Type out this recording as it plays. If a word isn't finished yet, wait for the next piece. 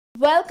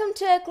Welcome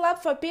to a club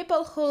for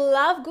people who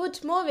love good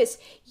movies.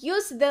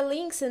 Use the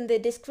links in the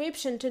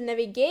description to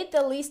navigate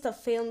the list of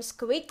films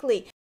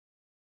quickly.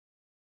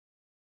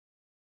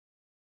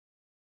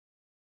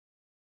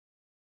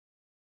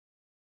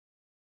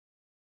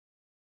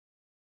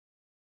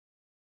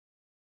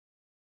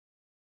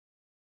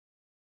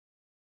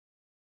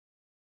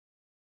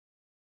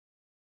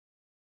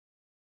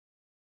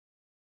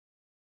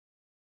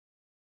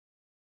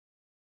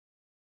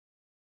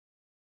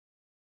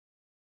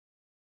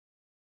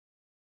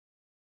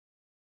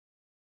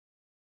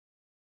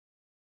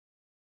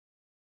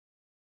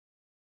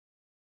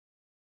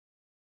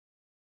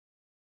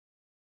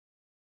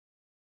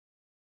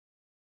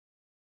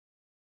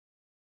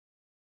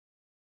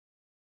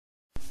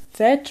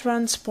 The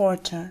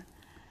Transporter.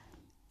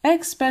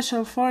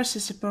 Ex-Special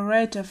Forces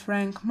operator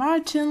Frank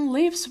Martin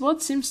lives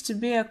what seems to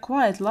be a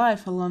quiet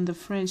life along the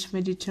French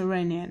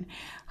Mediterranean,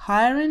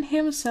 hiring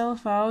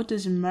himself out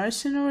as a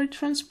mercenary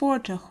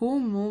transporter who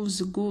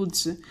moves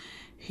goods,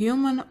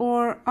 human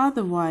or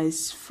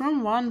otherwise,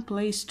 from one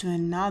place to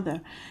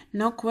another.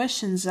 No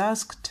questions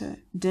asked.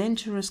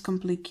 Dangerous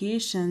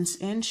complications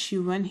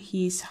ensue when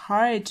he is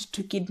hired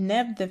to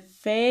kidnap the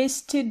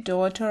feisty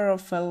daughter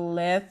of a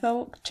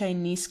lethal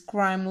Chinese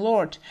crime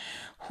lord,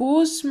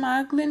 who's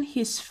smuggling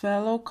his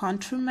fellow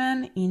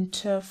countrymen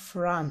into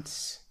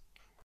France.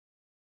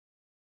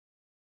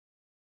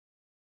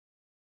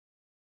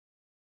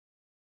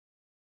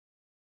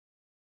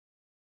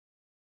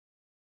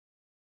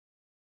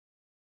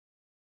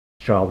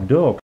 Sharp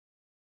dog.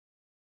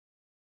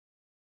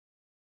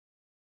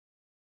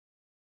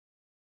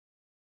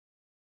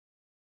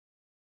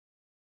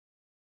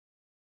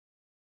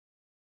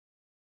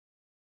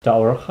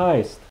 Tower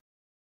Heist.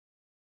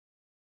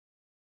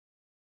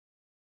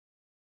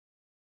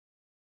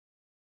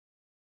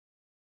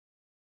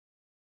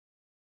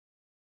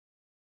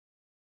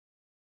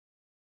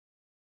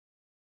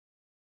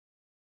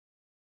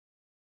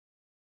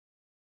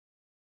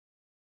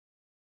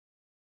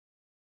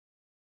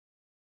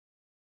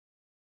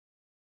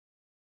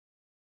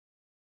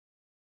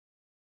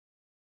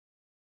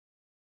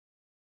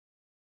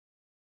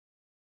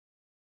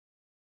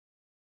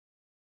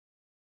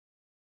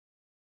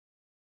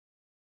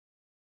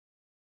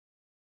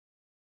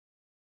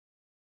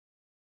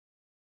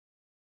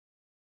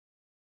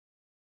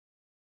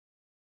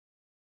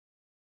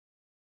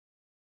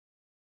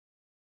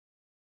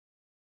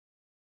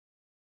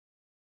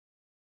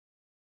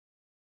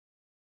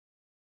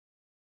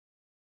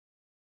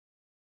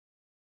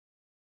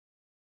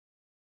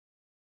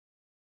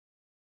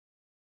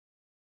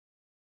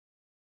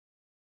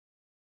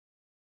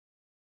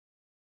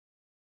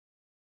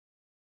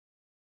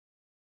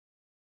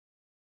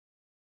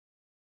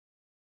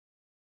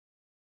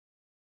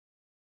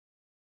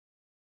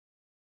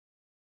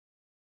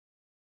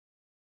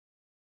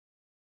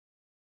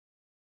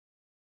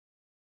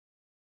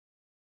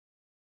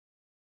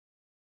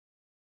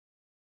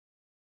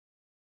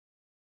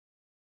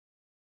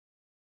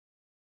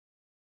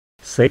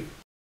 Safe.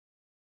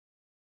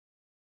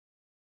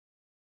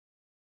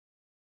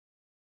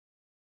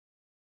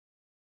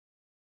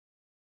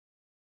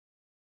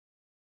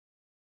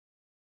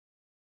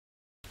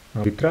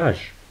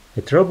 Arbitrage.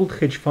 A troubled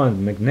hedge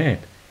fund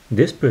magnate,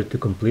 desperate to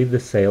complete the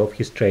sale of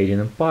his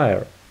trading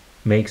empire,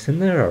 makes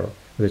an error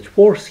that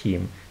forces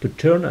him to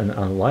turn an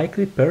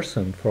unlikely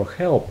person for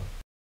help.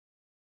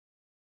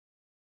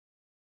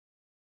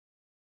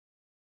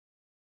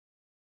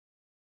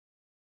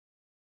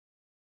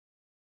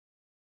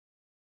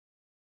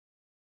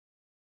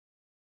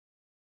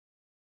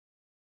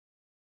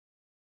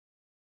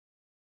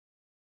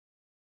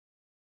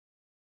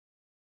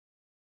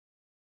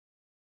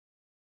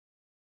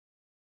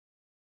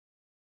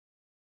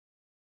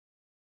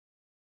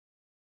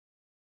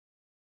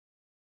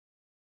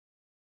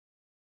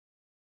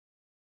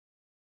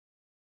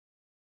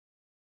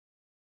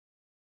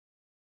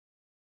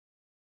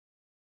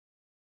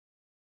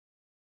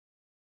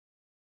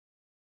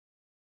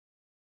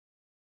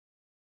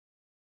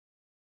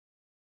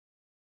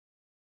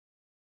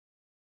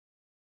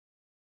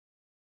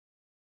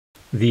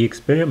 The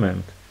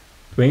experiment.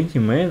 20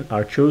 men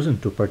are chosen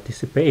to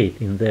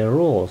participate in their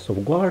roles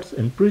of guards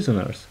and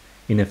prisoners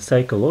in a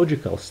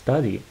psychological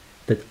study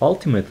that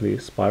ultimately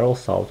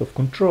spirals out of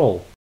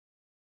control.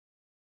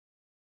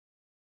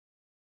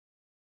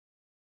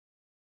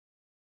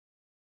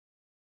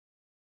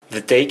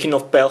 The taking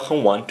of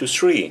Pelham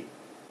 123.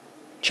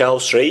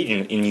 Chaos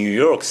raging in New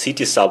York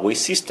City subway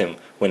system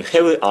when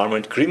heavily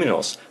armored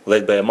criminals,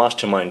 led by a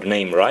mastermind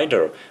named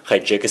Ryder,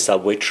 hijack a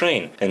subway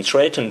train and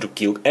threaten to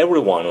kill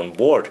everyone on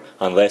board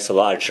unless a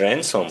large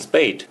ransom is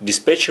paid.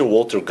 Dispatcher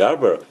Walter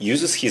Garber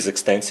uses his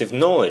extensive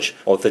knowledge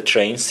of the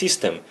train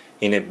system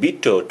in a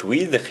bid to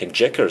outwit the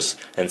hijackers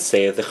and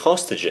save the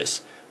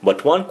hostages.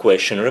 But one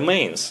question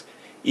remains.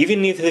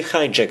 Even if the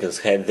hijackers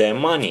had their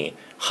money,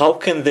 how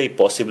can they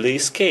possibly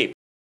escape?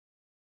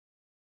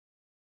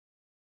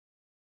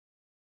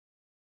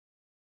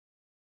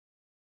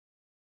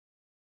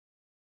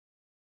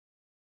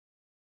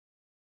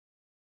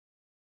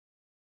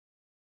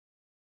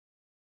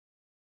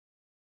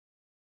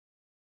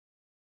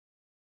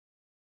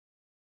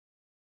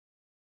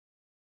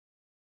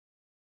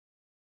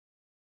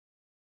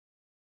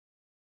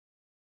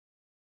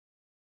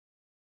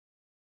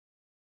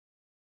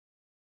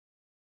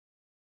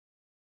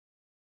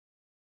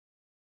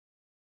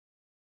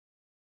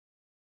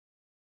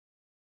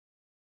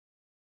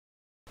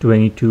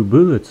 22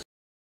 bullets.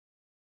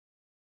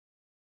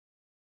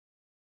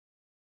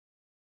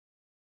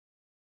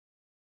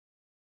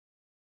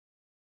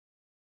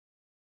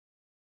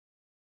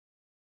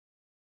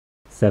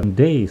 7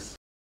 days.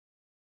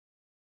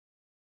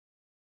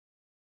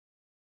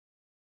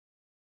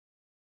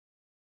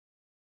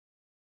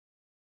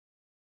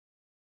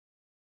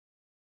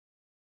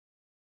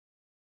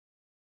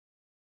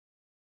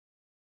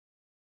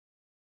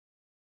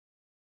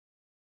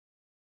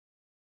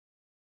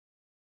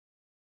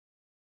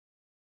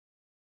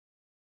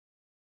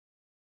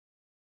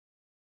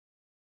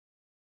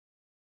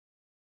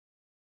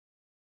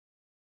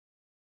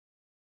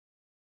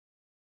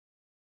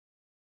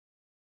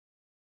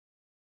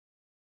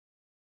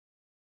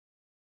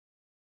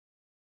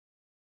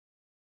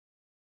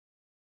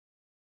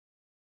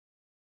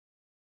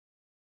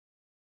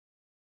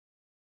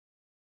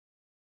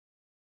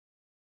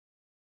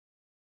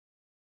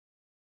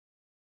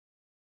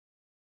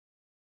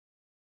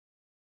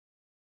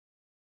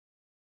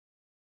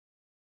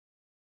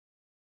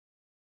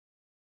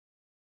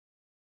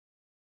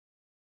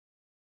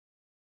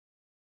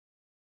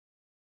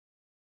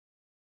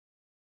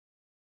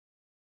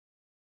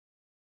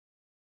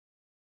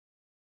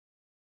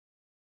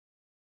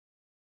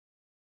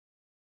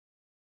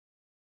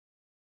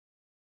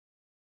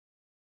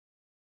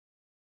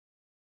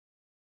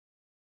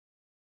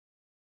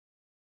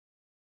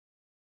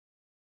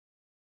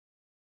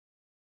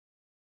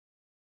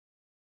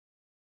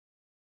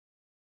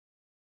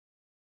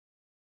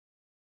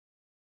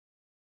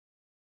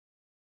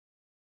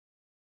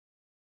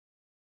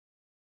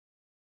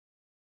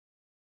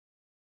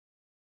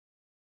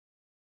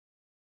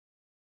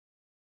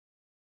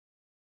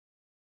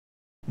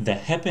 The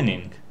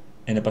Happening,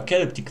 an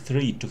apocalyptic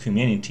threat to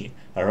humanity,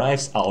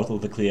 arrives out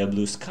of the clear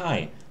blue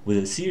sky with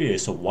a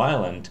series of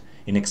violent,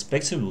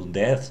 inexplicable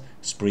deaths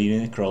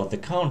spreading across the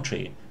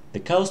country.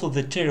 The cause of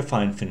the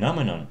terrifying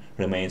phenomenon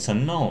remains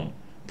unknown,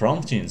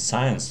 prompting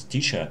science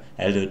teacher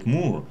Elliot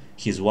Moore,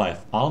 his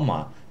wife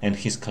Alma, and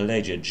his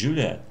colleague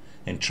Juliet,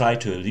 and try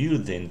to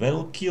elude the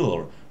invisible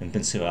killer in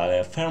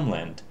Pennsylvania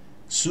farmland.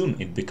 Soon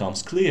it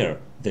becomes clear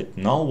that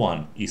no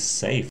one is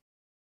safe.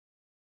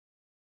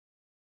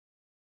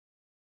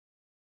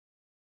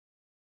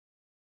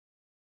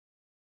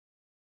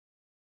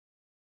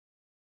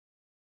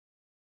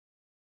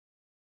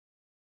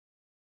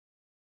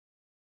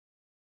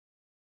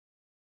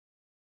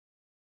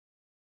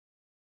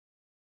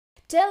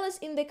 Tell us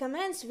in the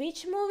comments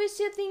which movies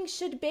you think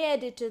should be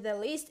added to the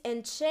list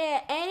and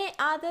share any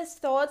other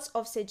thoughts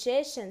or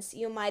suggestions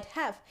you might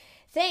have.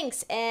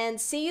 Thanks and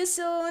see you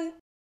soon!